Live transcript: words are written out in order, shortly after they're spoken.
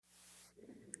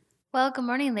Well, good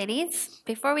morning, ladies.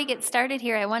 Before we get started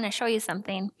here, I want to show you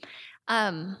something.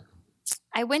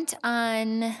 I went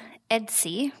on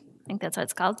Etsy, I think that's what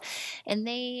it's called, and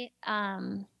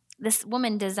this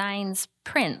woman designs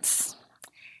prints.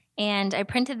 And I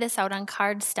printed this out on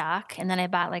cardstock, and then I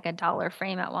bought like a dollar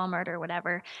frame at Walmart or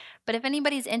whatever. But if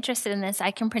anybody's interested in this,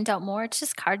 I can print out more. It's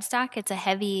just cardstock. It's a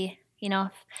heavy,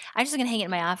 I'm just going to hang it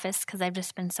in my office because I've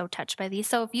just been so touched by these.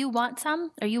 So if you want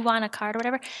some or you want a card or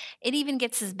whatever, it even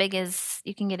gets as big as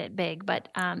you can get it big. But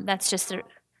that's just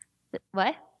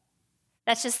what?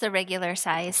 That's just the regular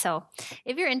size. So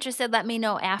if you're interested, let me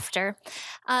know after.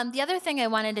 The other thing I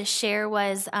wanted to share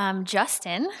was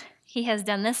Justin. He has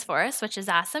done this for us, which is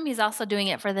awesome. He's also doing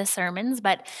it for the sermons,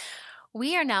 but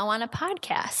we are now on a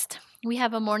podcast. We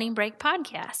have a morning break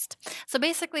podcast. So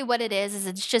basically what it is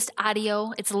it's just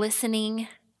audio. It's listening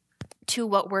to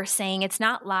what we're saying. It's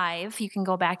not live. You can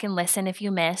go back and listen if you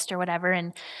missed or whatever.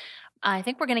 And I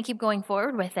think we're going to keep going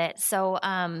forward with it. So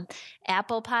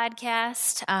Apple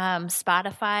Podcast,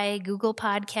 Spotify, Google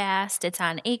Podcast, it's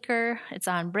on Anchor, it's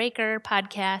on Breaker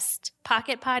Podcast,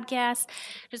 Pocket Podcast.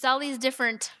 There's all these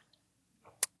different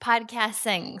podcast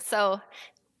things. So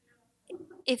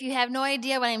if you have no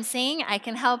idea what I'm saying, I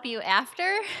can help you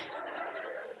after.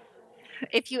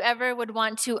 If you ever would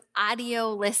want to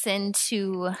audio listen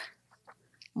to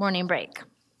Morning Break.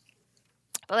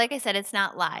 But like I said, it's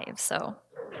not live, so.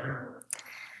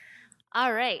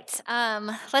 All right,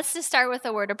 let's just start with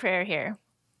a word of prayer here.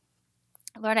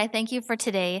 Lord, I thank you for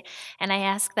today, and I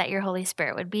ask that your Holy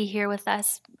Spirit would be here with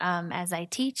us as I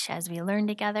teach, as we learn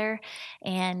together.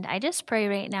 And I just pray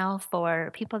right now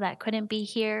for people that couldn't be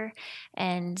here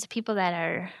and people that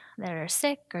are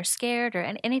sick or scared or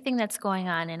anything that's going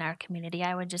on in our community.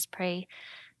 I would just pray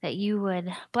that you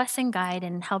would bless and guide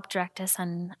and help direct us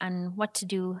on what to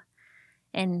do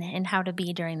and how to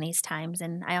be during these times.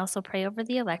 And I also pray over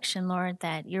the election, Lord,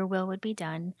 that your will would be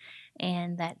done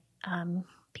and that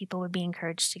people would be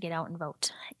encouraged to get out and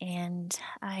vote. And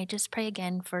I just pray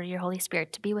again for your Holy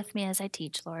Spirit to be with me as I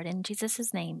teach, Lord. In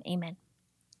Jesus' name, amen.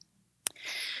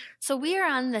 So we are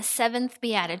on the 7th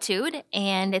Beatitude,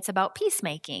 and it's about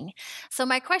peacemaking. So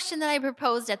my question that I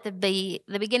proposed at the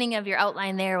beginning of your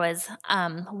outline there was,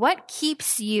 what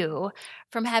keeps you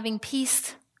from having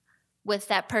peace with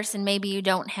that person maybe you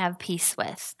don't have peace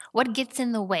with? What gets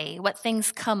in the way? What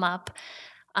things come up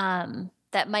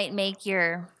that might make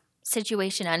your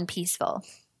situation unpeaceful?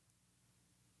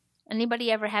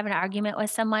 Anybody ever have an argument with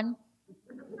someone?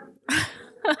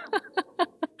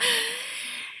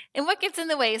 And what gets in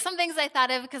the way? Some things I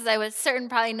thought of, because I was certain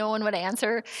probably no one would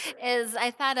answer, is I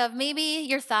thought of maybe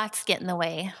your thoughts get in the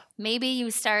way. Maybe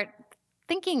you start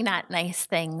thinking not nice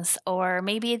things, or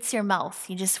maybe it's your mouth.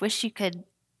 You just wish you could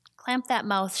clamp that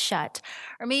mouth shut.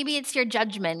 Or maybe it's your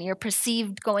judgment, your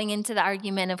perceived going into the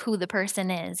argument of who the person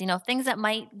is, things that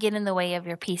might get in the way of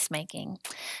your peacemaking.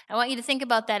 I want you to think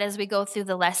about that as we go through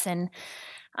the lesson,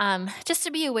 just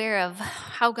to be aware of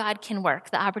how God can work,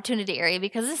 the opportunity area,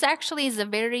 because this actually is a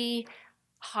very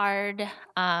hard,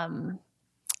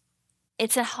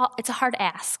 it's a hard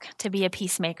ask to be a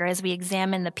peacemaker. As we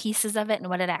examine the pieces of it and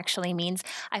what it actually means,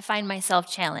 I find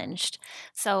myself challenged.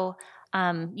 So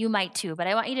you might too, but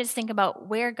I want you to just think about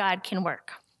where God can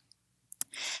work.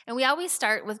 And we always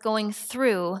start with going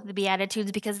through the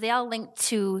Beatitudes because they all link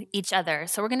to each other.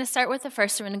 So we're going to start with the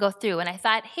first one and go through. And I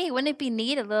thought, hey, wouldn't it be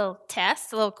neat, a little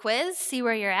test, a little quiz, see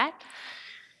where you're at?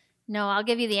 No, I'll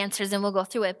give you the answers and we'll go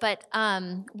through it. But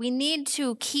we need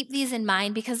to keep these in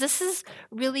mind because this is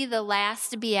really the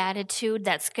last Beatitude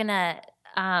that's going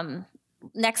to,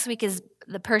 next week is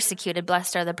the persecuted,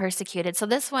 blessed are the persecuted. So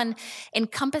this one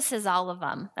encompasses all of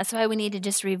them. That's why we need to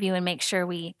just review and make sure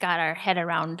we got our head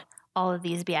around all of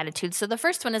these Beatitudes. So the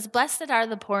first one is, blessed are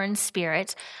the poor in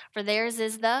spirit, for theirs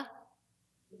is the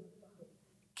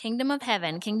kingdom of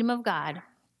heaven, kingdom of God.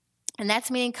 And that's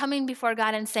meaning coming before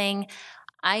God and saying,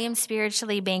 I am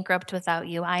spiritually bankrupt without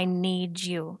you. I need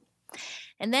you.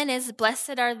 And then is,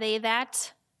 blessed are they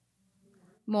that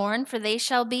mourn, for they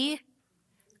shall be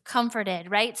comforted,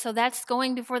 right? So that's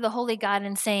going before the holy God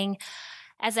and saying,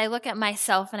 as I look at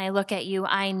myself and I look at you,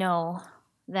 I know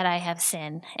that I have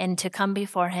sinned, and to come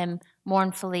before him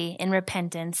mournfully in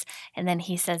repentance, and then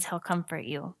he says he'll comfort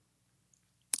you.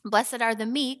 Blessed are the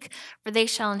meek, for they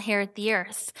shall inherit the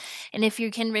earth. And if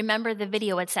you can remember the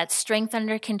video, it's that strength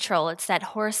under control. It's that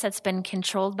horse that's been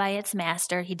controlled by its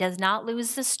master. He does not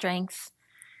lose the strength,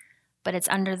 but it's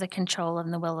under the control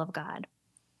and the will of God.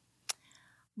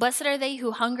 Blessed are they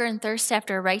who hunger and thirst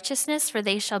after righteousness, for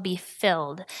they shall be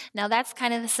filled. Now that's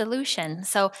kind of the solution.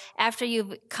 So after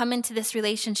you've come into this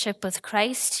relationship with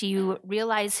Christ, you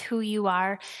realize who you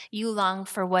are, you long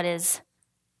for what is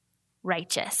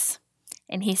righteous.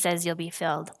 And he says you'll be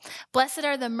filled. Blessed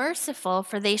are the merciful,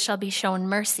 for they shall be shown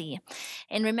mercy.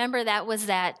 And remember, that was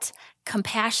that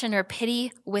compassion or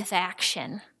pity with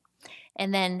action.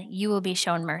 And then you will be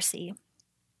shown mercy.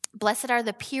 Blessed are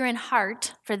the pure in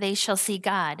heart, for they shall see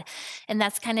God. And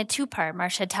that's kind of two-part.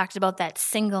 Marcia talked about that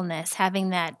singleness,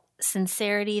 having that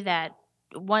sincerity, that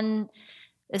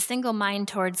a single mind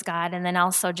towards God, and then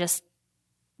also just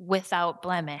without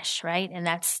blemish, right? And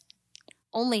that's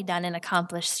only done and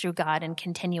accomplished through God and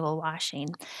continual washing.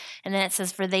 And then it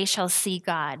says, for they shall see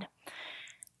God.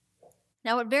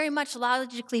 Now it very much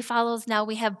logically follows, now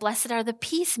we have blessed are the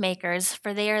peacemakers,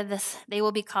 for they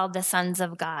will be called the sons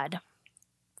of God.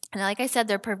 And like I said,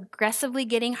 they're progressively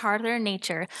getting harder in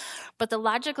nature, but the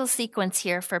logical sequence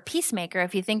here for peacemaker,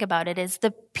 if you think about it, is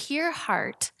the pure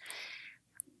heart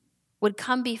would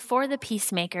come before the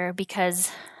peacemaker,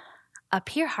 because a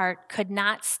pure heart could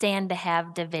not stand to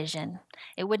have division.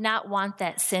 It would not want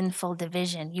that sinful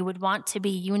division. You would want to be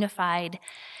unified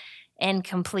and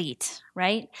complete,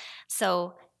 right?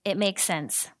 So it makes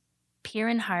sense. Pure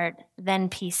in heart, then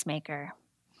peacemaker.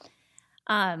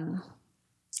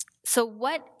 So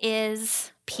what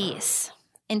is peace?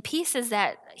 And peace is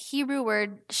that Hebrew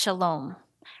word shalom,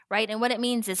 right? And what it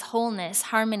means is wholeness,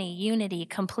 harmony, unity,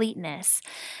 completeness.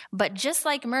 But just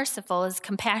like merciful is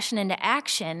compassion into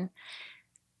action,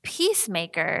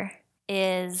 peacemaker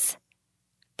is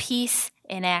peace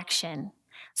in action.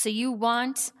 So you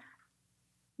want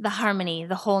the harmony,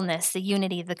 the wholeness, the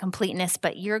unity, the completeness,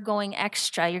 but you're going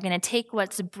extra. You're going to take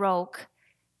what's broke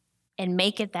and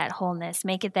make it that wholeness,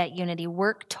 make it that unity,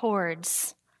 work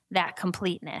towards that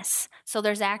completeness. So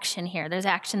there's action here. There's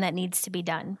action that needs to be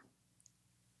done.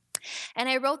 And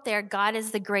I wrote there, God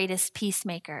is the greatest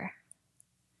peacemaker.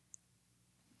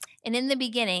 And in the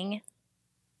beginning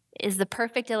is the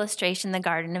perfect illustration, the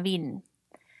Garden of Eden.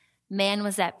 Man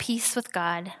was at peace with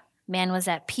God. Man was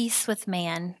at peace with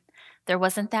man. There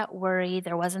wasn't that worry.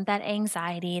 There wasn't that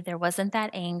anxiety. There wasn't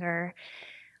that anger.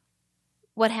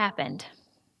 What happened?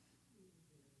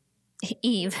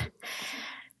 Eve.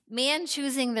 Man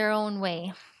choosing their own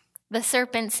way. The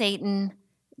serpent, Satan,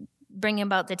 bringing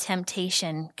about the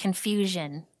temptation,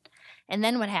 confusion. And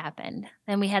then what happened?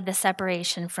 Then we had the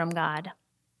separation from God.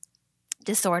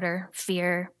 Disorder,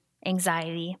 fear,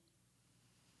 anxiety.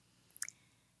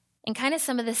 And kind of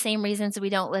some of the same reasons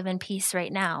we don't live in peace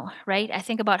right now, right? I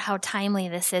think about how timely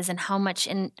this is and how much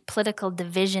in political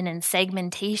division and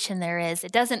segmentation there is.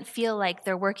 It doesn't feel like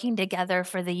they're working together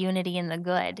for the unity and the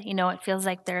good. You know, it feels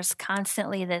like there's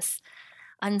constantly this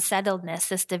unsettledness,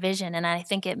 this division, and I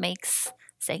think it makes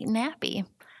Satan happy.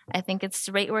 I think it's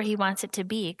right where he wants it to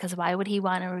be, because why would he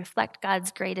want to reflect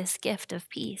God's greatest gift of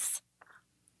peace?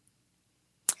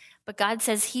 But God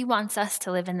says he wants us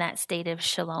to live in that state of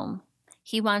shalom.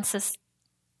 He wants us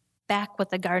back what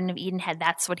the Garden of Eden had.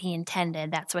 That's what he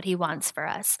intended. That's what he wants for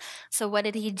us. So what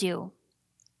did he do?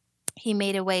 He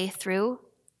made a way through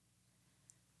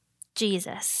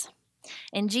Jesus.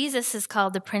 And Jesus is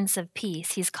called the Prince of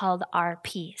Peace. He's called our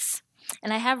peace.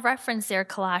 And I have referenced there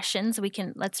Colossians.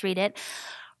 Let's read it.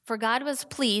 For God was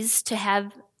pleased to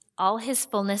have all his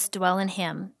fullness dwell in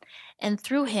him, and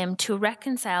through him to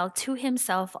reconcile to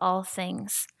himself all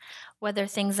things, whether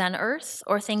things on earth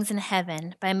or things in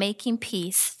heaven, by making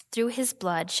peace through his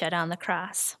blood shed on the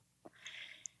cross.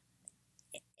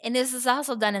 And this is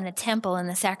also done in the temple and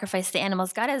the sacrifice of the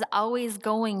animals. God is always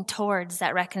going towards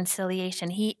that reconciliation.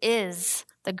 He is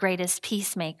the greatest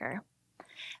peacemaker.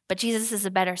 But Jesus is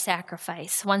a better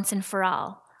sacrifice. Once and for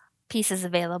all, peace is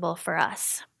available for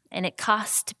us. And it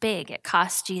cost big. It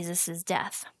cost Jesus'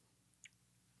 death.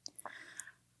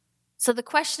 So the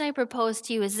question I propose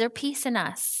to you, is there peace in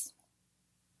us?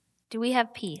 Do we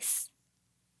have peace?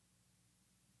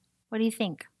 What do you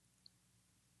think?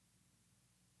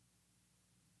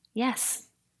 Yes.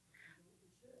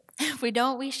 If we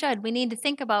don't, we should. We need to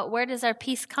think about, where does our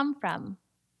peace come from?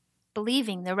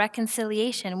 Believing the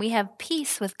reconciliation. We have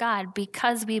peace with God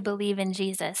because we believe in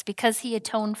Jesus, because he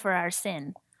atoned for our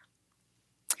sin.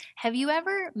 Have you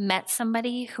ever met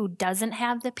somebody who doesn't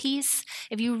have the peace?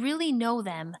 If you really know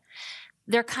them,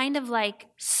 they're kind of like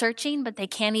searching, but they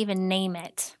can't even name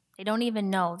it. They don't even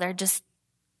know. They're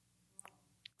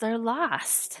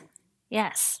lost.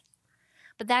 Yes.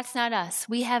 But that's not us.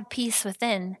 We have peace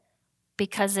within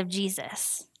because of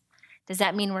Jesus. Does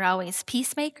that mean we're always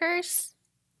peacemakers?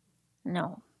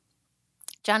 No.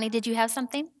 Johnny, did you have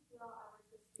something? Well, I was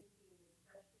just thinking,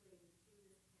 especially through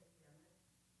this pandemic,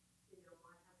 I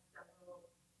have several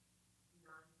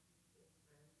non-Christian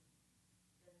friends,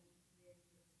 and they just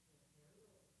can't handle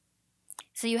it.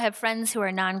 So you have friends who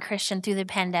are non-Christian through the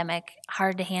pandemic.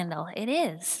 Hard to handle. It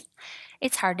is.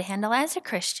 It's hard to handle as a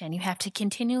Christian. You have to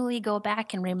continually go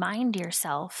back and remind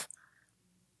yourself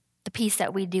the peace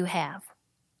that we do have.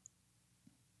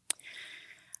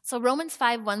 So Romans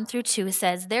 5:1-2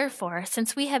 says, "Therefore,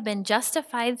 since we have been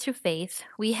justified through faith,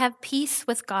 we have peace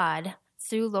with God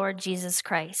through Lord Jesus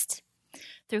Christ,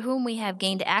 through whom we have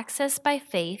gained access by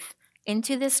faith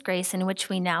into this grace in which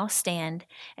we now stand,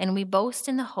 and we boast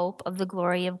in the hope of the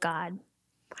glory of God."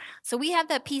 So we have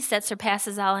that peace that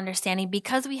surpasses all understanding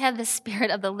because we have the Spirit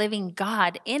of the living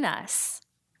God in us.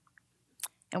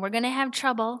 And we're going to have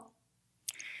trouble,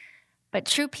 but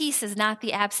true peace is not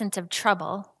the absence of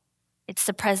trouble. It's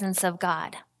the presence of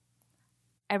God.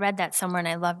 I read that somewhere and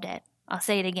I loved it. I'll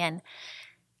say it again.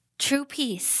 True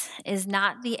peace is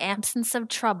not the absence of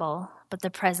trouble, but the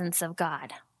presence of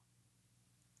God.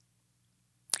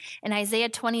 And Isaiah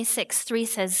 26:3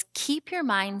 says, "Keep your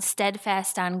mind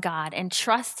steadfast on God and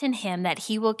trust in him that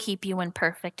he will keep you in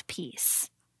perfect peace."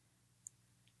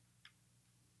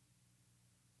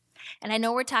 And I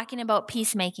know we're talking about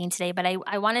peacemaking today, but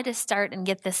I wanted to start and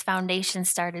get this foundation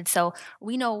started so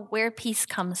we know where peace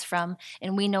comes from,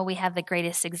 and we know we have the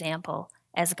greatest example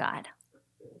as God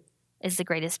is the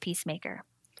greatest peacemaker.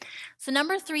 So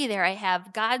number 3 there, I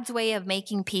have God's way of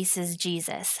making peace is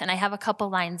Jesus. And I have a couple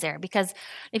lines there because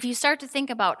if you start to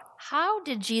think about how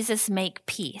did Jesus make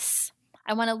peace,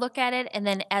 I want to look at it, and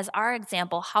then as our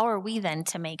example, how are we then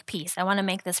to make peace? I want to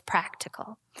make this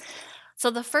practical. So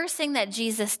the first thing that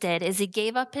Jesus did is he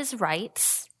gave up his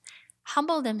rights,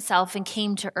 humbled himself, and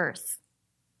came to earth.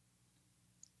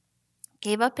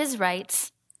 Gave up his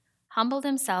rights, humbled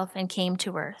himself, and came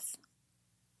to earth.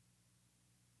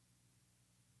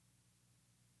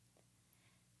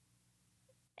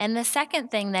 And the second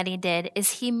thing that he did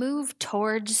is he moved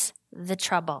towards the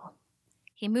trouble.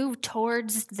 He moved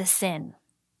towards the sin.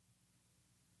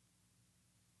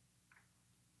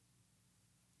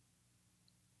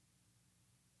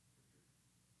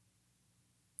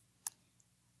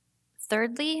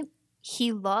 Thirdly,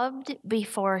 he loved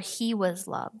before he was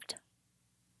loved.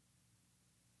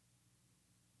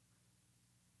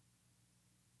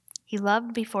 He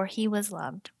loved before he was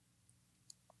loved.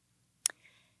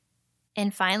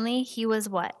 And finally, he was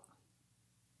what?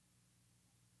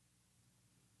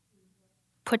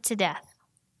 Put to death.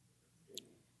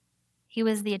 He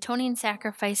was the atoning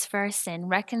sacrifice for our sin,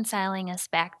 reconciling us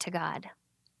back to God.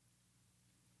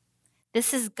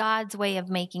 This is God's way of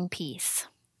making peace.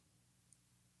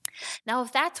 Now,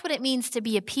 if that's what it means to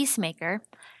be a peacemaker,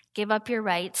 give up your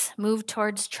rights, move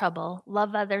towards trouble,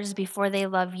 love others before they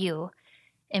love you,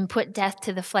 and put death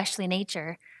to the fleshly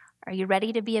nature, are you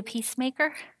ready to be a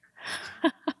peacemaker?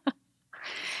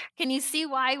 Can you see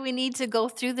why we need to go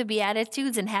through the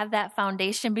Beatitudes and have that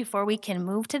foundation before we can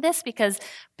move to this? Because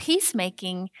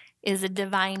peacemaking is a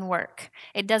divine work.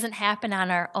 It doesn't happen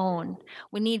on our own.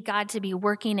 We need God to be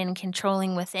working and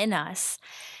controlling within us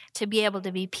to be able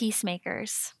to be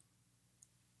peacemakers.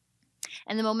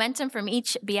 And the momentum from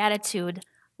each Beatitude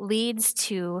leads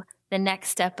to the next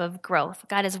step of growth.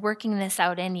 God is working this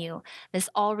out in you. This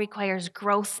all requires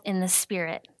growth in the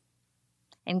Spirit.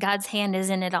 And God's hand is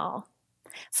in it all.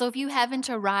 So if you haven't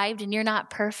arrived and you're not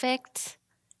perfect,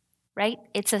 right?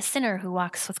 It's a sinner who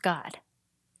walks with God.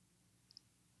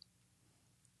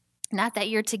 Not that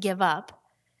you're to give up,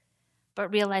 but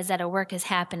realize that a work is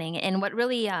happening. And what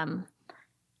really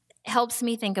helps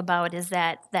me think about is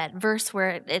that verse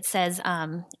where it says,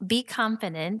 "Be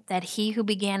confident that he who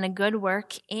began a good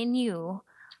work in you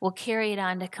will carry it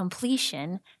on to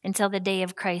completion until the day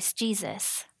of Christ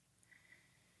Jesus."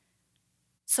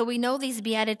 So we know these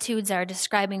Beatitudes are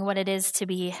describing what it is to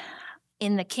be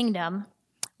in the kingdom,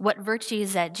 what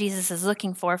virtues that Jesus is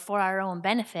looking for our own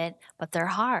benefit, but they're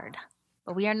hard.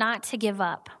 But we are not to give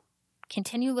up.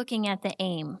 Continue looking at the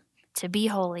aim, to be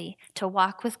holy, to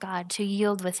walk with God, to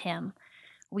yield with him.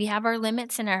 We have our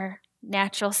limits in our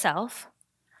natural self,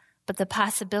 but the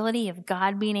possibility of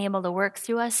God being able to work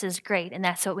through us is great, and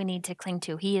that's what we need to cling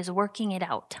to. He is working it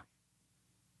out.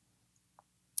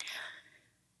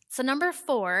 So number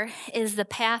 4 is the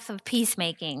path of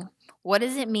peacemaking. What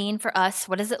does it mean for us?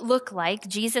 What does it look like?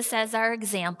 Jesus as our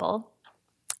example.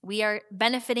 We are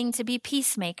benefiting to be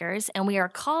peacemakers, and we are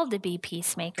called to be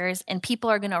peacemakers, and people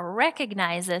are going to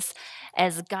recognize us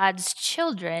as God's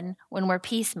children when we're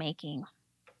peacemaking.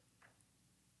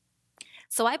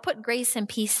 So I put grace and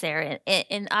peace there,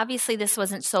 and obviously this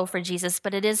wasn't so for Jesus,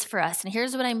 but it is for us. And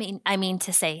here's what I mean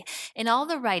to say. In all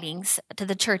the writings to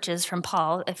the churches from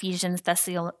Paul, Ephesians,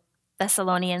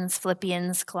 Thessalonians,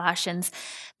 Philippians, Colossians,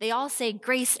 they all say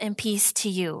grace and peace to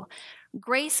you.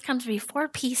 Grace comes before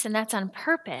peace, and that's on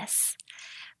purpose,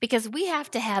 because we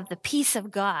have to have the peace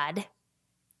of God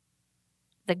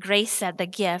the grace set, the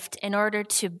gift, in order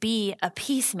to be a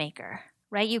peacemaker,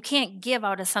 right? You can't give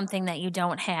out of something that you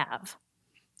don't have.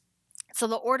 So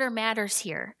the order matters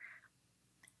here.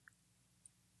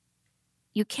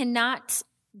 You cannot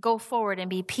go forward and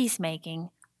be peacemaking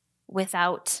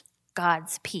without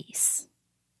God's peace.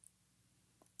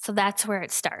 So that's where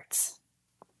it starts.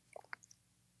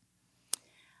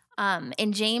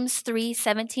 In James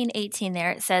 3:17-18 there,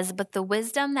 it says, "But the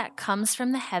wisdom that comes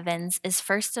from the heavens is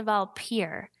first of all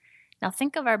pure." Now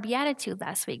think of our beatitude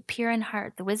last week, pure in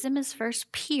heart. The wisdom is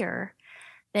first pure,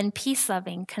 then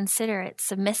peace-loving, considerate,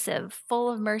 submissive,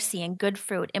 full of mercy and good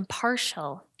fruit,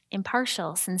 impartial,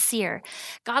 sincere.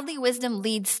 Godly wisdom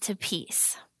leads to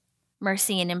peace,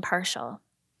 mercy, and impartial.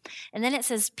 And then it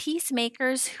says,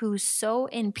 peacemakers who sow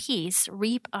in peace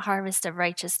reap a harvest of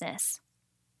righteousness.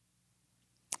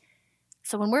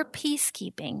 So when we're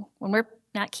peacemaking, we're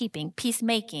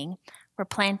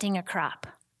planting a crop.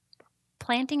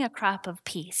 Planting a crop of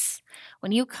peace.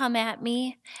 When you come at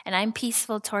me and I'm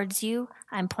peaceful towards you,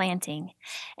 I'm planting.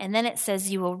 And then it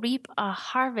says you will reap a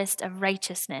harvest of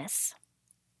righteousness,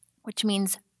 which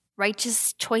means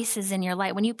righteous choices in your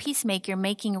life. When you peacemake, you're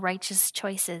making righteous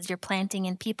choices. You're planting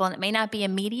in people, and it may not be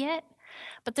immediate,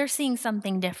 but they're seeing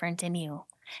something different in you.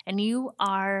 And you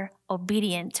are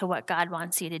obedient to what God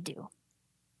wants you to do.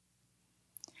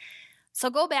 So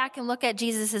go back and look at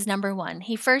Jesus as number one.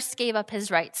 He first gave up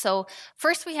his rights. So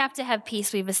first we have to have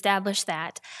peace. We've established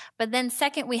that. But then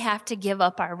second, we have to give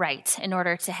up our rights in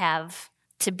order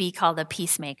to be called a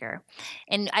peacemaker.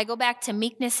 And I go back to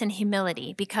meekness and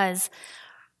humility because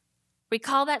we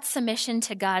call that submission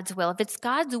to God's will. If it's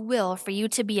God's will for you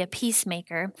to be a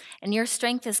peacemaker and your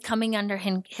strength is coming under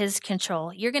his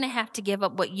control, you're going to have to give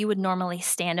up what you would normally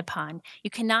stand upon. You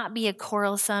cannot be a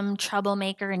quarrelsome,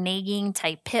 troublemaker, nagging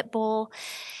type pit bull.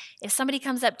 If somebody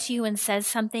comes up to you and says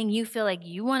something, you feel like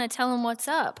you want to tell them what's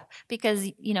up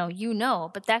because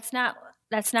but that's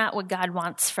not what God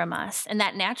wants from us. And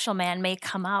that natural man may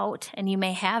come out and you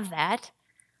may have that.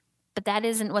 But that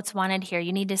isn't what's wanted here.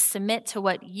 You need to submit to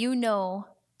what you know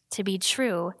to be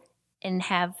true and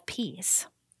have peace.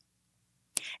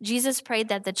 Jesus prayed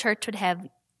that the church would have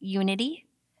unity,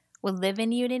 would live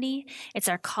in unity. It's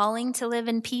our calling to live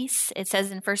in peace. It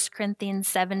says in 1 Corinthians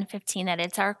 7:15 that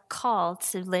it's our call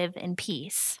to live in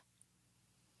peace.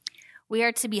 We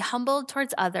are to be humbled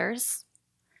towards others,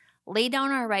 lay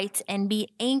down our rights, and be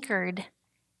anchored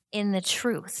in the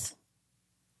truth.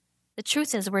 The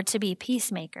truth is we're to be a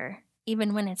peacemaker,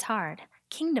 even when it's hard,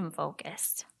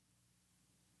 kingdom-focused.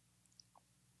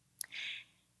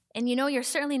 And you're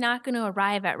certainly not going to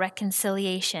arrive at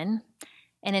reconciliation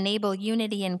and enable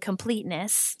unity and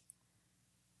completeness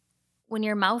when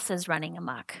your mouth is running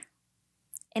amok.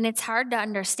 And it's hard to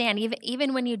understand,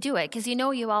 even when you do it, because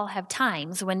you all have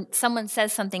times when someone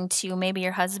says something to you, maybe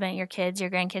your husband, your kids,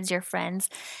 your grandkids, your friends,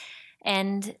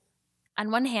 and on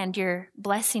one hand, you're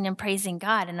blessing and praising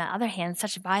God, and on the other hand,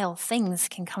 such vile things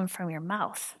can come from your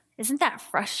mouth. Isn't that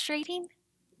frustrating?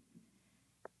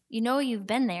 You've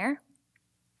been there.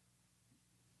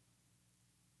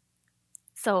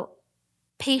 So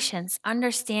patience,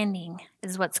 understanding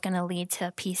is what's going to lead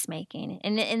to peacemaking.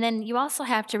 And then you also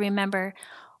have to remember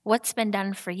what's been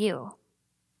done for you.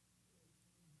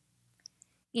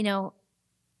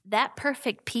 That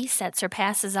perfect peace that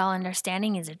surpasses all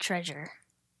understanding is a treasure.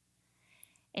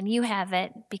 And you have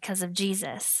it because of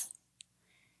Jesus.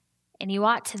 And you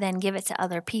ought to then give it to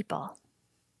other people.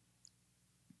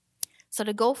 So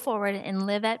to go forward and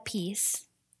live at peace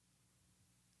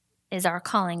is our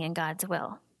calling in God's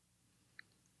will.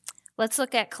 Let's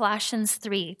look at Colossians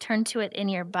 3. Turn to it in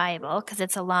your Bible because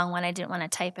it's a long one. I didn't want to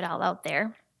type it all out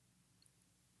there.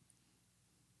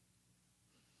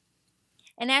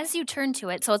 And as you turn to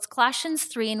it, so it's Colossians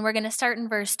 3, and we're going to start in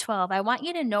verse 12. I want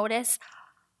you to notice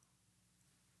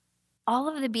all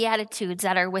of the Beatitudes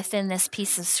that are within this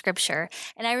piece of Scripture.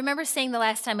 And I remember saying the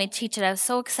last time I teach it, I was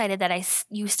so excited that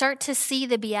you start to see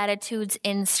the Beatitudes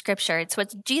in Scripture. It's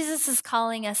what Jesus is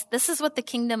calling us. This is what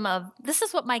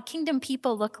my kingdom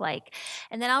people look like.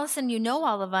 And then all of a sudden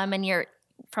all of them, and you're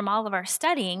from all of our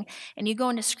studying, and you go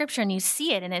into Scripture and you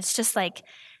see it, and it's just like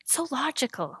so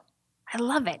logical. I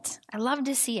love it. I love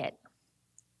to see it.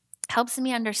 Helps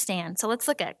me understand. So let's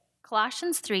look at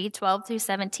Colossians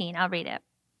 3:12-17. I'll read it.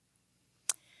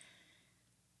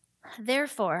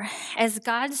 Therefore, as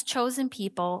God's chosen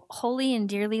people, holy and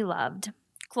dearly loved,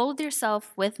 clothe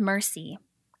yourself with mercy,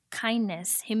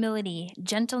 kindness, humility,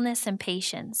 gentleness, and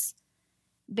patience.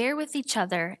 Bear with each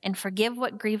other and forgive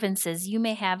what grievances you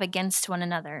may have against one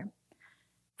another.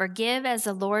 Forgive as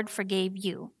the Lord forgave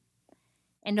you.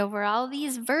 And over all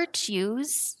these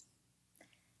virtues,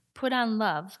 put on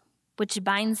love, which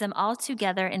binds them all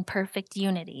together in perfect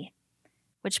unity.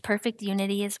 Which perfect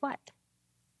unity is what?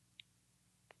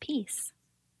 Peace.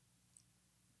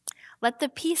 Let the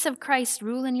peace of Christ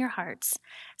rule in your hearts,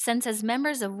 since as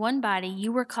members of one body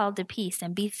you were called to peace,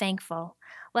 and be thankful.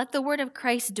 Let the word of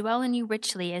Christ dwell in you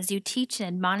richly as you teach and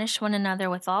admonish one another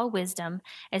with all wisdom,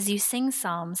 as you sing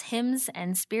psalms, hymns,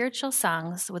 and spiritual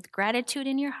songs with gratitude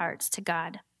in your hearts to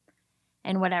God.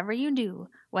 And whatever you do,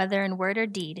 whether in word or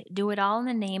deed, do it all in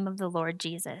the name of the Lord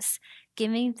Jesus,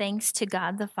 giving thanks to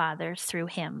God the Father through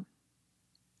him.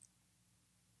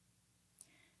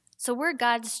 So we're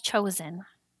God's chosen.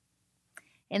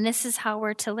 And this is how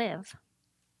we're to live,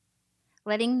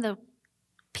 letting the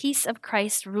peace of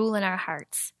Christ rule in our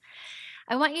hearts.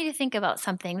 I want you to think about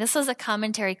something. This was a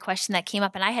commentary question that came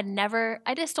up, and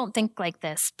I just don't think like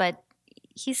this, but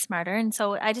he's smarter, and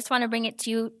so I just want to bring it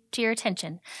to your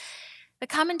attention. The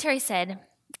commentary said,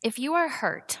 if you are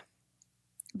hurt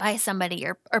by somebody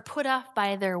or put off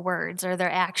by their words or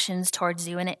their actions towards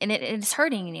you, and it's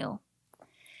hurting you,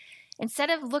 instead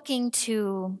of looking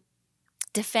to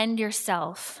defend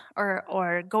yourself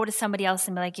or go to somebody else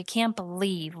and be like, you can't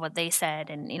believe what they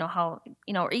said, and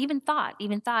or even thought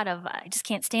of, I just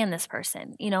can't stand this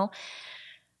person,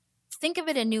 think of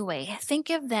it a new way. Think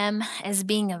of them as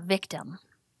being a victim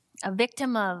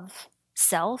of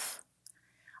self,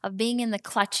 of being in the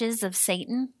clutches of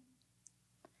Satan.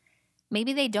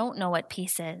 Maybe they don't know what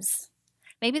peace is.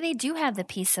 Maybe they do have the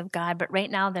peace of God, but right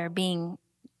now they're being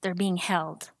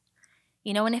held.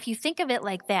 And if you think of it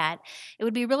like that, it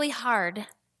would be really hard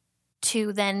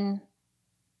to then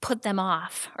put them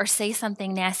off or say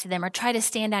something nasty to them or try to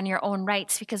stand on your own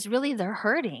rights, because really they're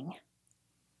hurting.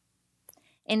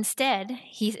 Instead,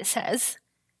 he says,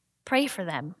 pray for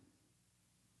them.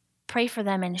 Pray for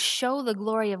them and show the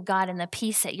glory of God and the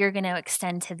peace that you're going to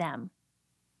extend to them.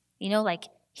 Like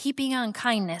heaping on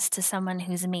kindness to someone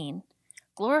who's mean.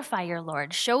 Glorify your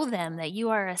Lord. Show them that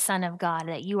you are a son of God,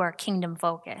 that you are kingdom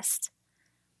focused.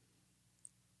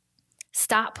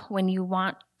 Stop when you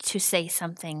want to say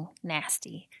something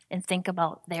nasty and think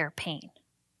about their pain.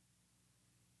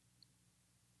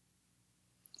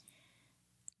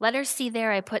 Letter C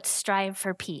there, I put strive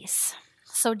for peace.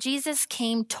 So Jesus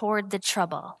came toward the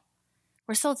trouble.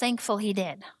 We're so thankful he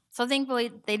did. So thankful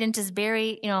they didn't just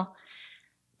bury,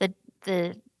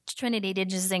 the Trinity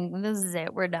didn't just think, this is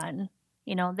it, we're done.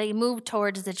 They moved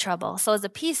towards the trouble. So as a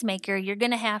peacemaker, you're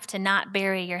going to have to not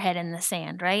bury your head in the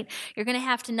sand, right? You're going to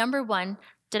have to, number one,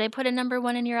 did I put a number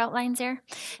one in your outlines there?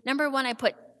 Number one, I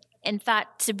put and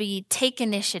thought to be take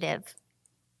initiative.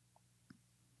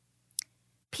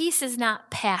 Peace is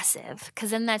not passive,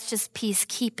 because then that's just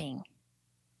peacekeeping.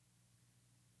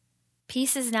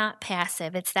 Peace is not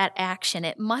passive. It's that action.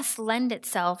 It must lend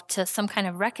itself to some kind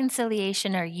of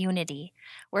reconciliation or unity.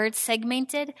 Where it's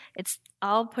segmented, it's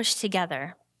all pushed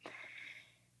together.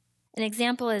 An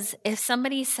example is if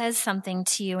somebody says something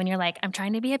to you and you're like, I'm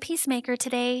trying to be a peacemaker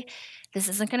today. This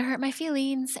isn't going to hurt my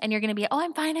feelings. And you're going to be,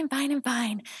 I'm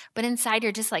fine. But inside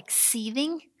you're just like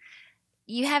seething.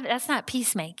 That's not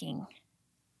peacemaking.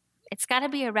 It's got to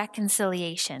be a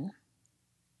reconciliation.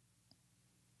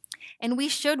 And we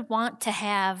should want to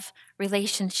have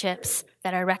relationships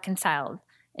that are reconciled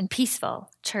and peaceful,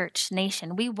 church,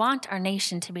 nation. We want our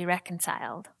nation to be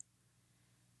reconciled.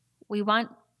 We want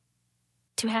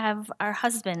to have our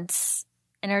husbands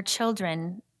and our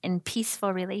children in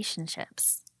peaceful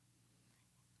relationships.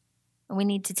 And we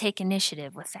need to take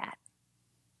initiative with that.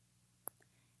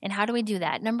 And how do we do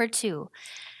that? Number 2,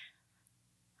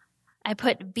 I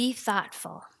put be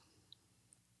thoughtful.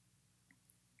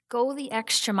 Go the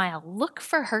extra mile. Look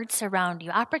for hurts around you,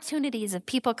 opportunities of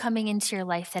people coming into your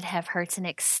life that have hurts, and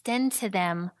extend to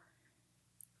them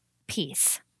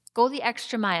peace. Go the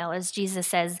extra mile, as Jesus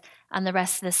says on the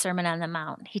rest of the Sermon on the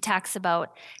Mount. He talks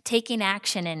about taking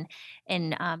action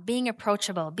and being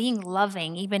approachable, being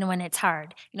loving even when it's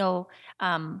hard.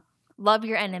 Love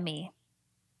your enemy.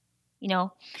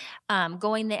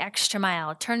 Going the extra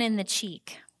mile, turn in the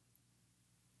cheek.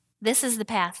 This is the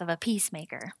path of a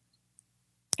peacemaker.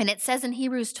 And it says in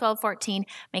Hebrews 12:14,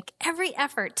 make every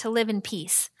effort to live in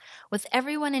peace with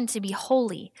everyone and to be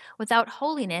holy. Without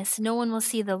holiness, no one will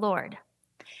see the Lord.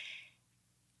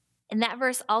 And that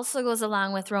verse also goes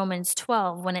along with Romans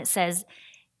 12 when it says,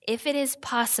 if it is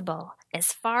possible,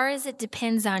 as far as it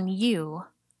depends on you,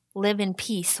 live in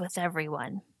peace with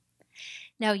everyone.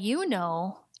 Now,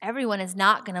 everyone is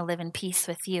not going to live in peace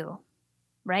with you,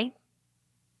 right?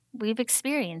 We've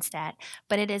experienced that.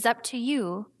 But it is up to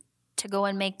you to go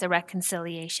and make the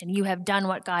reconciliation. You have done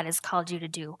what God has called you to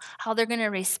do. How they're going to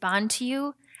respond to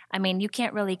you, you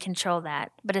can't really control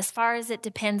that. But as far as it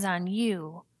depends on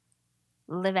you,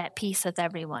 live at peace with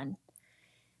everyone.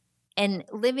 And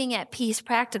living at peace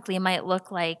practically might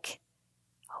look like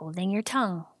holding your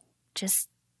tongue, just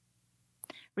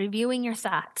reviewing your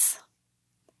thoughts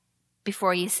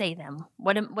before you say them.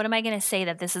 What am I going to say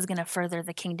that this is going to further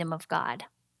the kingdom of God?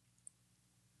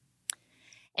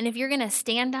 And if you're going to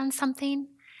stand on something,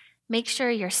 make sure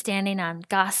you're standing on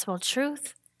gospel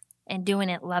truth and doing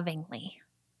it lovingly.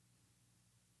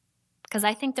 Because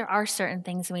I think there are certain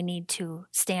things we need to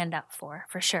stand up for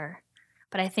sure.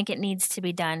 But I think it needs to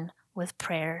be done with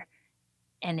prayer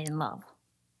and in love.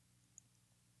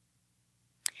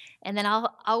 And then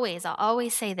I'll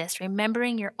always say this,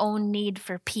 remembering your own need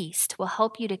for peace will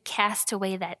help you to cast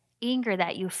away that anger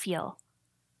that you feel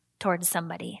towards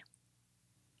somebody.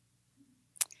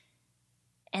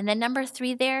 And then number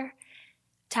 3 there,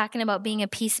 talking about being a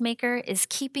peacemaker, is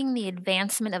keeping the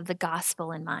advancement of the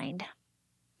gospel in mind.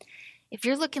 If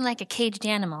you're looking like a caged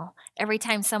animal, every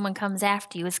time someone comes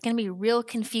after you, it's going to be real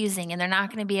confusing, and they're not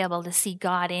going to be able to see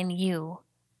God in you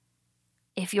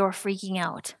if you're freaking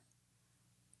out.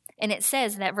 And it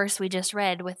says, that verse we just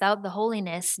read, without the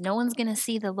holiness, no one's going to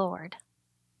see the Lord.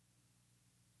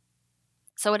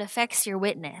 So it affects your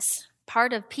witness.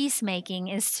 Part of peacemaking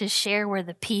is to share where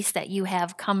the peace that you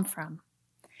have come from.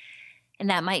 And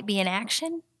that might be in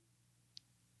action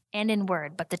and in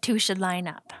word, but the two should line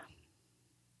up.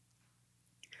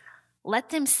 Let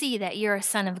them see that you're a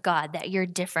son of God, that you're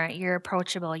different, you're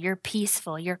approachable, you're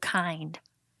peaceful, you're kind.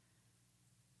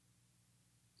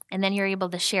 And then you're able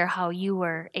to share how you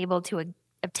were able to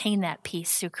obtain that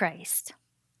peace through Christ.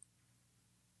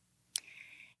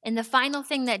 And the final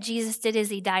thing that Jesus did is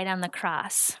he died on the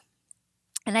cross.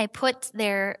 And I put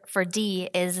there for D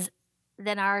is,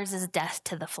 then ours is death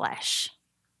to the flesh.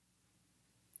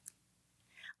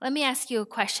 Let me ask you a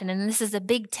question, and this is a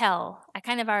big tell. I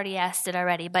kind of already asked it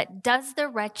already, but does the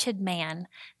wretched man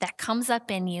that comes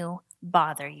up in you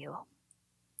bother you?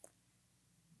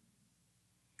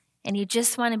 And you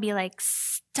just want to be like,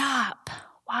 stop.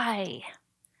 Why?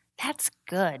 That's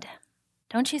good.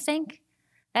 Don't you think?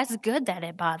 That's good that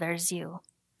it bothers you.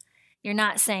 You're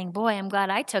not saying, boy, I'm glad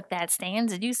I took that stand.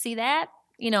 Did you see that?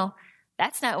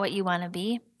 That's not what you want to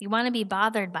be. You want to be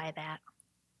bothered by that.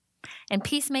 And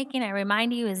peacemaking, I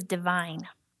remind you, is divine.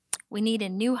 We need a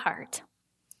new heart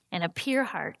and a pure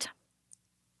heart.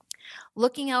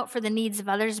 Looking out for the needs of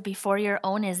others before your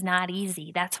own is not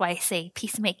easy. That's why I say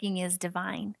peacemaking is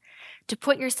divine. To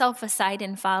put yourself aside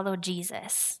and follow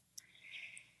Jesus.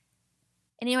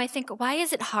 And I think, why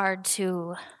is it hard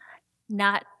to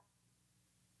not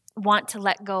want to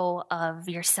let go of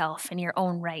yourself and your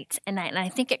own rights? And I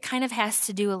think it kind of has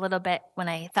to do a little bit, when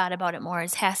I thought about it more,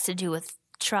 it has to do with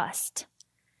trust.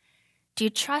 Do you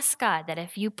trust God that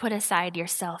if you put aside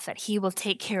yourself, that he will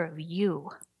take care of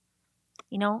you?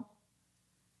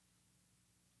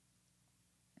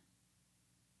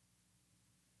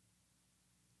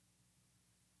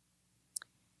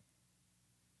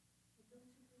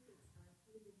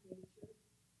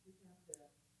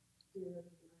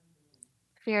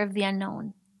 Fear of the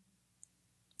unknown.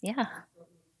 Yeah.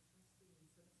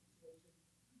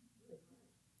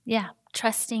 Yeah,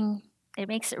 trusting, it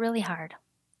makes it really hard.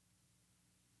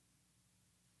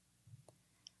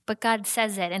 But God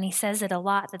says it, and he says it a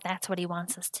lot, that that's what he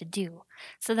wants us to do.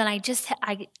 So then you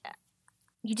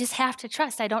just have to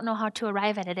trust. I don't know how to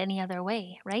arrive at it any other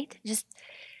way, right?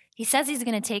 He says he's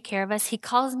going to take care of us. He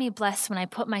calls me blessed when I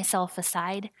put myself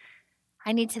aside.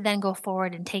 I need to then go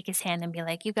forward and take his hand and be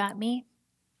like, you got me.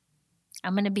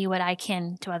 I'm going to be what I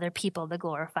can to other people to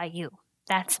glorify you.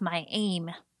 That's my aim,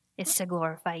 is to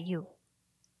glorify you.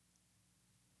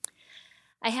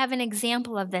 I have an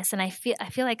example of this, and I feel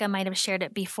like I might have shared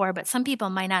it before, but some people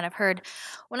might not have heard.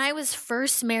 When I was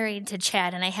first married to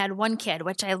Chad, and I had one kid,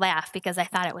 which I laugh because I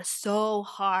thought it was so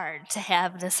hard to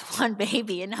have this one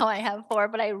baby, and now I have 4,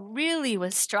 but I really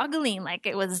was struggling, like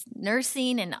it was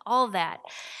nursing and all that.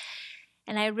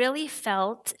 And I really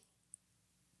felt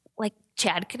like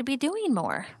Chad could be doing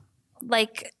more.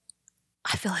 Like,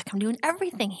 I feel like I'm doing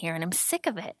everything here, and I'm sick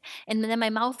of it. And then my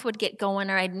mouth would get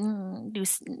going, or I'd do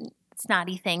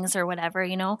snotty things or whatever,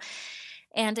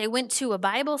 And I went to a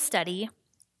Bible study,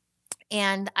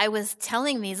 and I was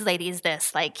telling these ladies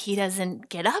this, like, he doesn't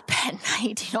get up at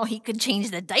night. He could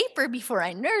change the diaper before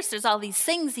I nurse. There's all these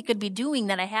things he could be doing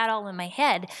that I had all in my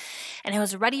head. And I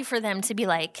was ready for them to be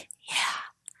like, yeah,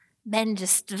 men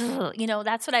just,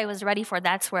 that's what I was ready for.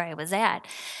 That's where I was at.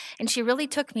 And she really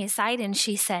took me aside, and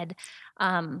she said,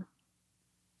 that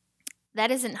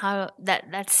isn't how,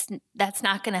 that's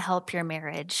not going to help your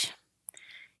marriage.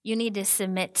 You need to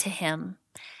submit to him,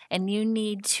 and you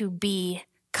need to be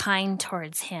kind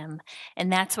towards him.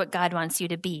 And that's what God wants you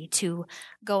to be, to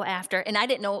go after. And I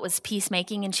didn't know it was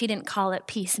peacemaking, and she didn't call it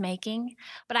peacemaking,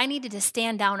 but I needed to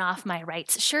stand down off my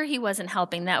rights. Sure, he wasn't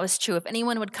helping. That was true. If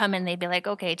anyone would come in, they'd be like,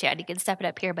 okay, Chad, you can step it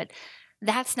up here, but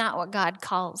that's not what God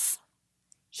calls.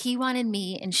 He wanted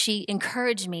me, and she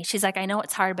encouraged me. She's like, I know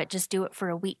it's hard, but just do it for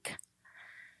a week.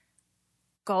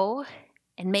 Go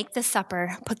and make the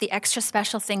supper, put the extra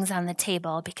special things on the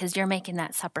table because you're making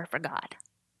that supper for God.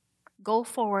 Go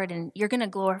forward and you're going to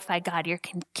glorify God. You're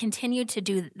continue to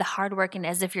do the hard work and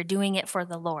as if you're doing it for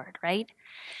the Lord, right?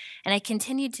 And I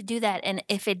continued to do that. And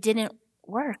if it didn't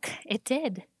work, it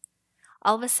did.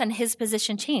 All of a sudden his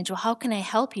position changed. Well, how can I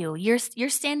help you? You're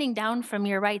standing down from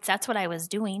your rights. That's what I was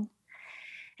doing.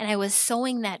 And I was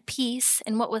sowing that peace,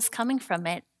 and what was coming from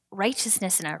it?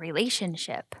 Righteousness in our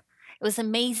relationship. It was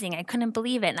amazing. I couldn't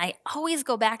believe it. And I always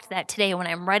go back to that today when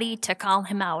I'm ready to call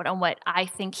him out on what I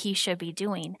think he should be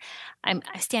doing. I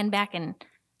stand back and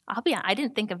I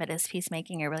didn't think of it as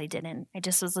peacemaking. I really didn't. I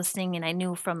just was listening, and I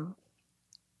knew from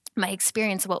my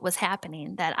experience what was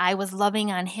happening, that I was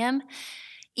loving on him,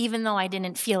 even though I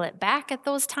didn't feel it back at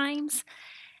those times.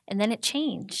 And then it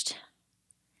changed.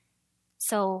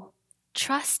 So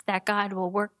trust that God will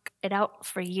work it out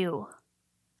for you,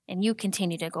 and you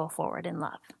continue to go forward in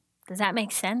love. Does that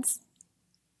make sense?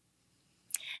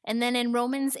 And then in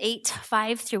Romans 8,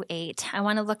 5 through 8, I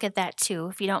want to look at that too,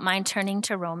 if you don't mind turning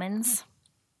to Romans.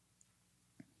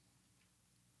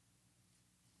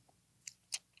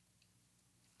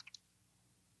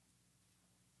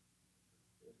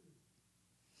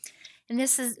 And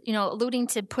this is, alluding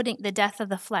to putting the death of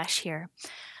the flesh here.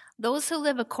 Those who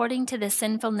live according to the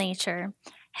sinful nature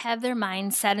have their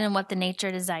mind set on what the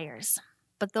nature desires.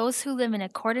 But those who live in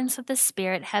accordance with the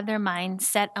Spirit have their mind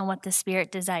set on what the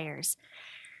Spirit desires.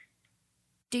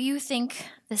 Do you think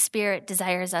the Spirit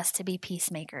desires us to be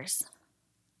peacemakers?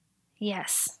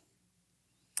 Yes.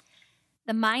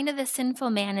 The mind of the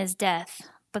sinful man is death,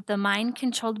 but the mind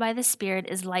controlled by the Spirit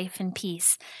is life and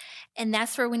peace. And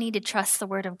that's where we need to trust the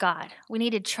Word of God. We need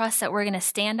to trust that we're going to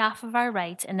stand off of our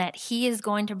rights and that He is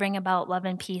going to bring about love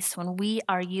and peace when we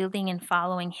are yielding and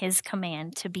following His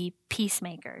command to be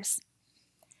peacemakers.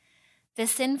 The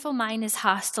sinful mind is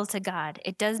hostile to God.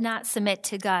 It does not submit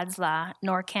to God's law,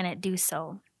 nor can it do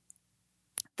so.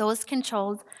 Those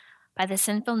controlled by the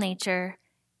sinful nature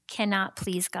cannot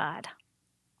please God.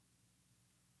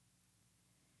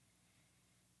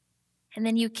 And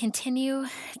then you continue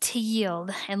to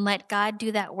yield and let God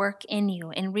do that work in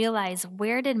you and realize,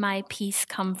 where did my peace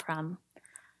come from?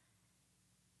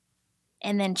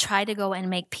 And then try to go and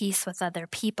make peace with other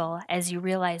people as you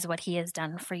realize what He has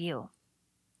done for you.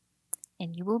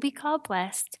 And you will be called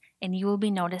blessed, and you will be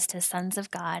noticed as sons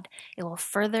of God. It will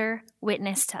further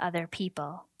witness to other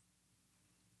people.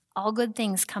 All good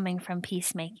things coming from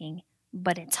peacemaking,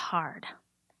 but it's hard.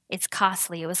 It's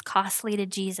costly. It was costly to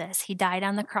Jesus. He died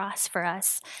on the cross for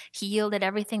us. He yielded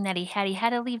everything that He had. He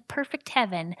had to leave perfect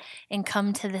heaven and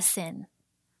come to the sin.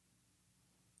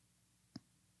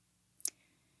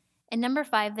 And number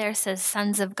 5 there says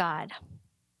sons of God.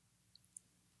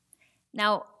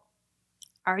 Now,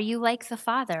 are you like the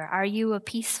Father? Are you a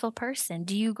peaceful person?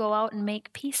 Do you go out and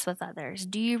make peace with others?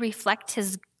 Do you reflect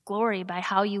His glory by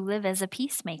how you live as a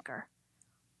peacemaker?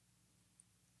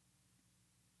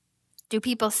 Do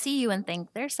people see you and think,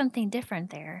 there's something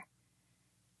different there?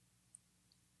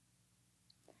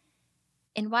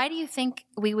 And why do you think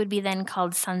we would be then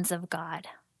called sons of God?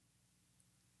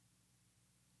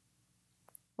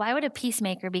 Why would a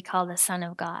peacemaker be called a son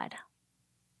of God?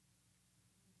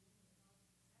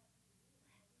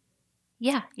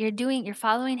 Yeah, you're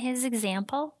following His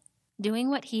example, doing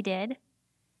what He did.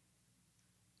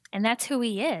 And that's who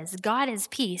He is. God is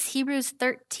peace. Hebrews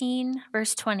 13,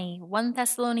 verse 20, 1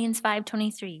 Thessalonians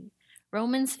 5:23,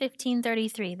 Romans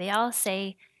 15:33. They all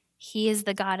say He is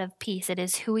the God of peace. It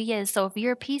is who He is. So if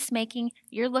you're peacemaking,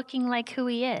 you're looking like who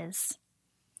He is.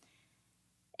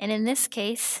 And in this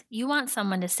case, you want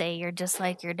someone to say you're just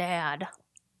like your dad.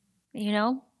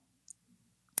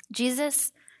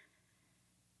 Jesus,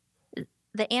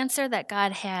 the answer that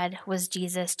God had was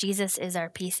Jesus. Jesus is our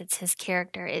peace. It's His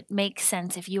character. It makes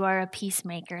sense if you are a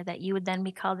peacemaker that you would then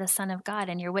be called the Son of God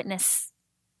and your witness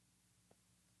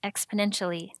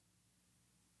exponentially.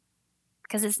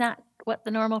 Because it's not what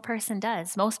the normal person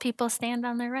does. Most people stand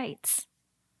on their rights.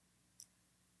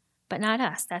 But not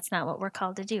us. That's not what we're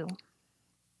called to do.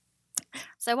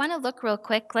 So I want to look real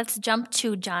quick. Let's jump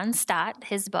to John Stott,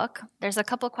 his book. There's a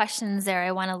couple questions there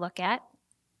I want to look at.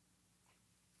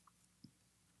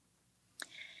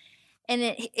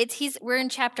 And we're in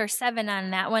chapter 7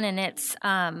 on that one, and it's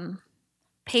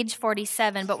page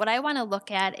 47, but what I want to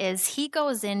look at is he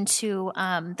goes into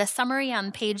the summary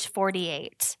on page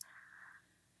 48.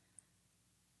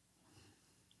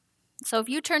 So if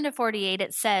you turn to 48,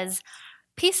 it says,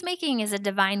 peacemaking is a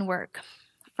divine work,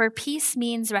 for peace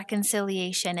means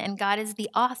reconciliation, and God is the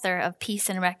author of peace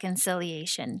and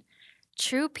reconciliation.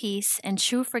 True peace and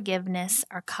true forgiveness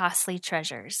are costly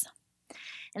treasures.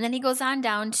 And then he goes on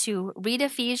down to read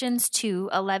Ephesians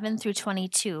 2:11 through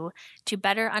 22 to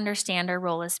better understand our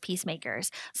role as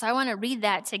peacemakers. So I want to read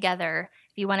that together,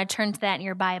 if you want to turn to that in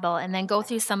your Bible, and then go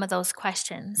through some of those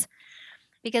questions.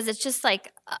 Because it's just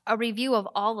like a review of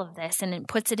all of this, and it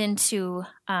puts it into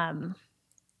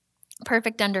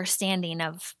perfect understanding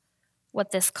of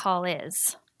what this call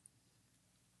is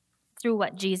through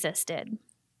what Jesus did.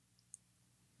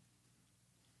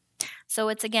 So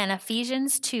it's again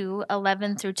Ephesians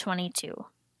 2:11 through 22.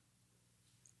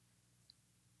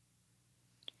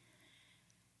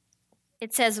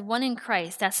 It says, one in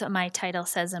Christ. That's what my title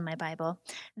says in my Bible.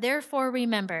 Therefore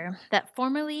remember that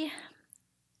formerly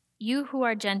you who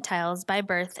are Gentiles by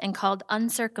birth and called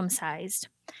uncircumcised,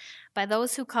 by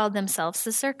those who called themselves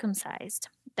the circumcised,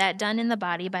 that done in the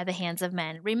body by the hands of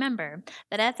men. Remember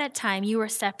that at that time you were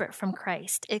separate from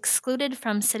Christ, excluded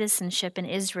from citizenship in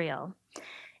Israel,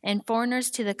 and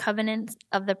foreigners to the covenant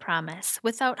of the promise,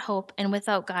 without hope and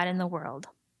without God in the world.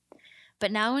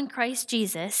 But now in Christ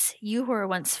Jesus, you who were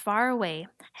once far away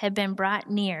have been brought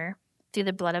near through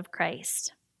the blood of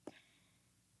Christ.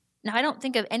 Now, I don't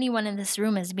think of anyone in this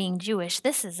room as being Jewish.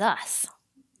 This is us.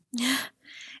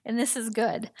 And this is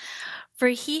good. For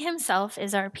he himself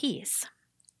is our peace,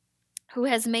 who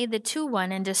has made the two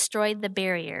one and destroyed the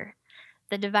barrier,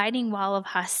 the dividing wall of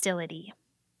hostility.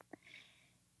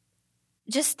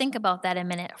 Just think about that a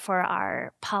minute for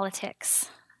our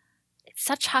politics. It's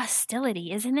such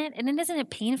hostility, isn't it? And isn't it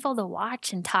painful to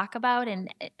watch and talk about?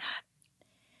 And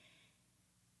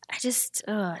it's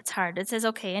hard. It says,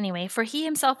 okay, anyway, for he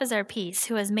himself is our peace,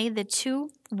 who has made the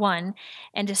two one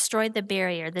and destroyed the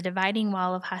barrier, the dividing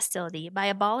wall of hostility, by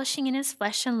abolishing in his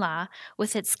flesh and law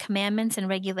with its commandments and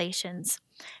regulations.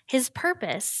 His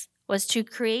purpose was to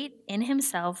create in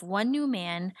himself one new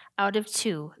man out of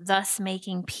two, thus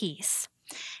making peace,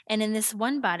 and in this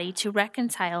one body to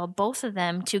reconcile both of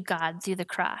them to God through the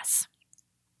cross,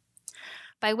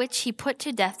 by which he put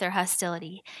to death their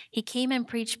hostility. He came and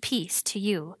preached peace to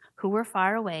you who were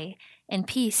far away, and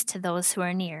peace to those who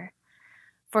are near.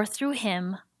 For through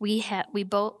him we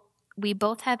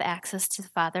both have access to the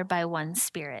Father by one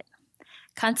Spirit.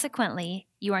 Consequently,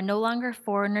 you are no longer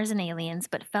foreigners and aliens,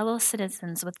 but fellow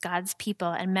citizens with God's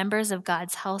people and members of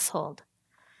God's household,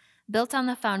 built on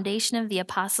the foundation of the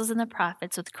apostles and the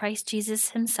prophets, with Christ Jesus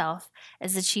himself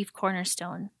as the chief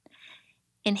cornerstone.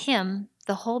 In him,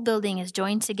 the whole building is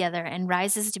joined together and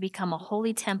rises to become a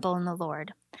holy temple in the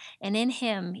Lord. And in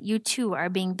him, you too are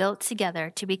being built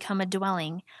together to become a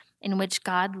dwelling in which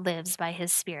God lives by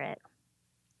his Spirit.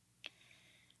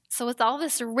 So with all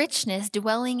this richness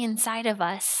dwelling inside of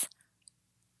us,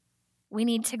 we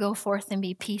need to go forth and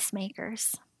be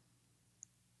peacemakers.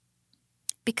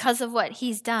 Because of what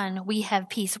he's done, we have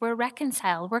peace. We're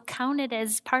reconciled. We're counted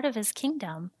as part of his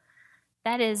kingdom.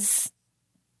 That is,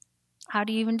 how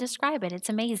do you even describe it? It's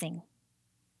amazing.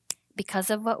 Because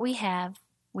of what we have,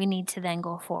 we need to then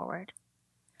go forward.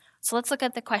 So let's look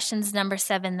at the questions, number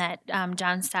 7, that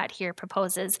John Stott here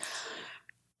proposes.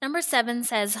 Number 7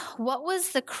 says, what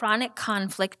was the chronic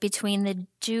conflict between the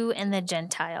Jew and the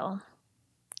Gentile?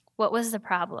 What was the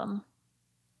problem?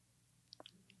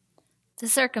 The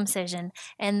circumcision.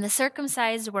 And the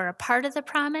circumcised were a part of the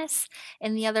promise,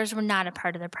 and the others were not a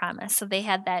part of the promise. So they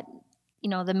had that,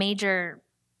 the major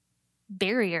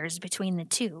barriers between the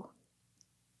two.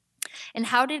 And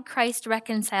how did Christ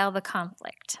reconcile the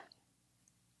conflict?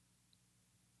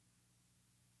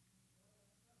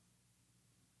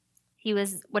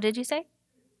 What did you say?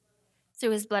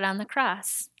 Through his blood on the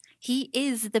cross. He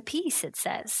is the peace, it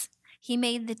says. He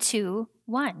made the two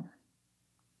one.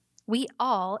 We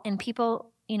all, and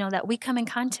people, that we come in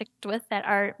contact with that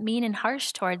are mean and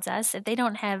harsh towards us, if they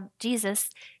don't have Jesus,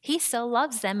 he still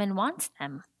loves them and wants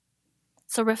them.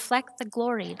 So reflect the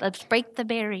glory. Let's break the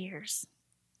barriers.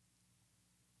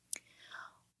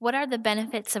 What are the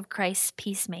benefits of Christ's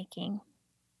peacemaking?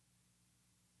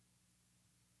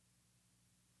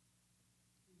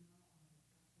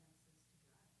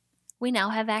 We now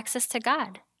have access to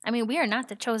God. We are not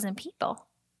the chosen people,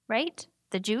 right?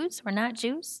 The Jews, we're not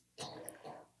Jews.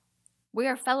 We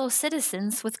are fellow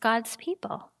citizens with God's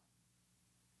people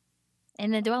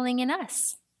and the dwelling in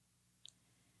us.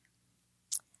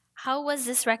 How was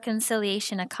this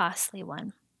reconciliation a costly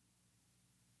one?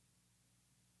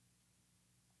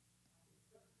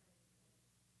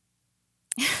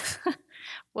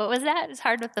 What was that? It's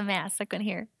hard with the mask. I couldn't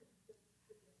hear.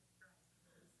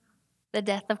 The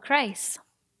death of Christ.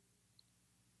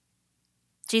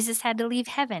 Jesus had to leave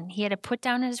heaven. He had to put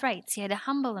down his rights. He had to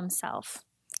humble himself.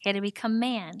 He had to become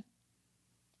man.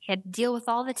 He had to deal with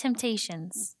all the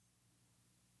temptations.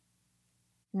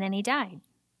 And then he died.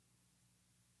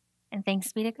 And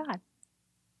thanks be to God.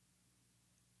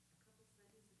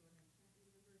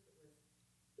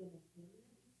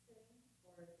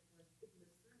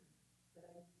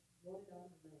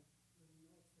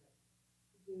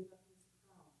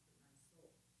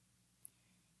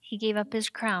 He gave up his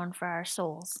crown for our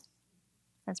souls.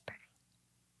 That's pretty.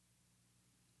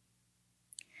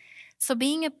 So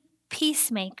being a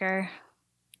peacemaker,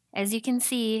 as you can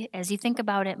see, as you think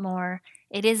about it more,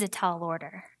 it is a tall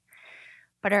order.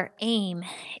 But our aim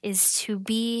is to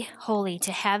be holy,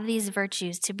 to have these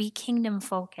virtues, to be kingdom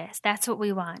focused. That's what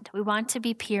we want. We want to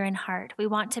be pure in heart. We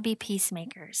want to be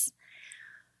peacemakers.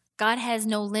 God has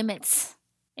no limits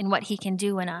in what he can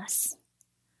do in us.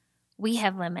 We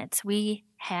have limits. We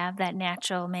have that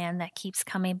natural man that keeps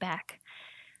coming back.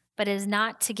 But it is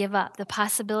not to give up the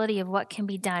possibility of what can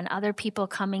be done, other people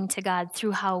coming to God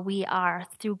through how we are,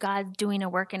 through God doing a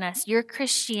work in us. Your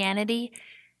Christianity,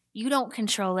 you don't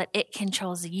control it, it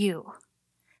controls you.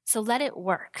 So let it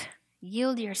work.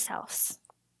 Yield yourselves.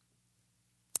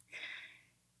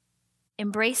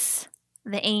 Embrace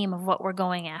the aim of what we're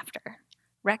going after.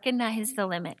 Recognize the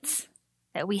limits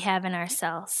that we have in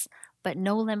ourselves, but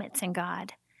no limits in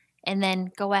God. And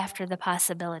then go after the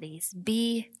possibilities.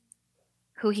 Be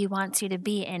who he wants you to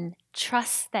be and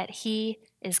trust that he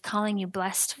is calling you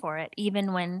blessed for it,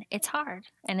 even when it's hard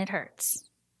and it hurts.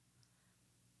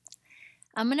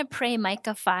 I'm going to pray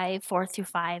Micah 5,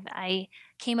 4-5. I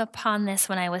came upon this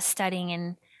when I was studying,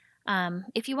 and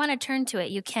if you want to turn to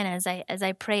it, you can as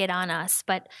I pray it on us.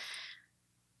 But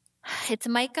it's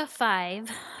Micah 5,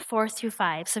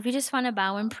 4-5. So if you just want to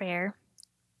bow in prayer,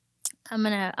 I'm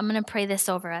gonna pray this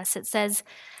over us. It says,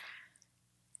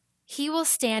 he will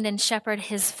stand and shepherd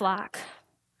his flock.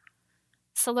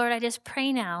 So Lord, I just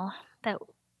pray now that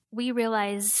we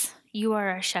realize you are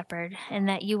our shepherd and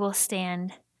that you will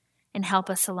stand and help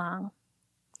us along.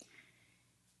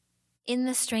 In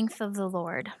the strength of the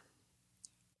Lord,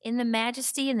 in the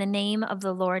majesty and the name of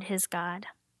the Lord his God.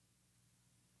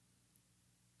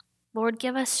 Lord,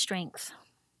 give us strength.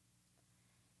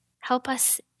 Help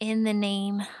us in the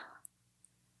name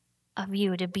of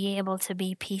you to be able to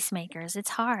be peacemakers.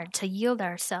 It's hard to yield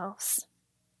ourselves.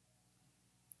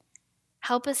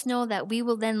 Help us know that we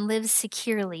will then live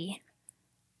securely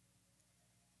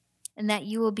and that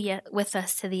you will be with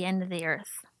us to the end of the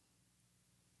earth.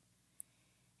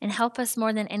 And help us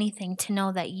more than anything to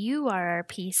know that you are our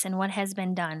peace and what has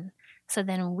been done, so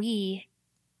then we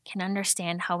can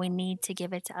understand how we need to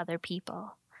give it to other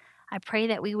people. I pray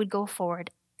that we would go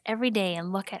forward every day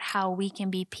and look at how we can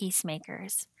be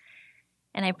peacemakers.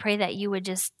 And I pray that you would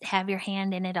just have your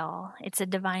hand in it all. It's a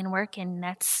divine work, and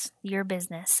that's your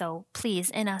business. So please,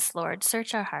 in us, Lord,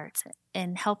 search our hearts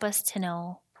and help us to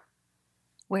know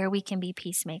where we can be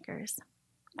peacemakers.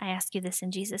 I ask you this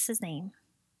in Jesus' name.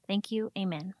 Thank you.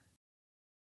 Amen.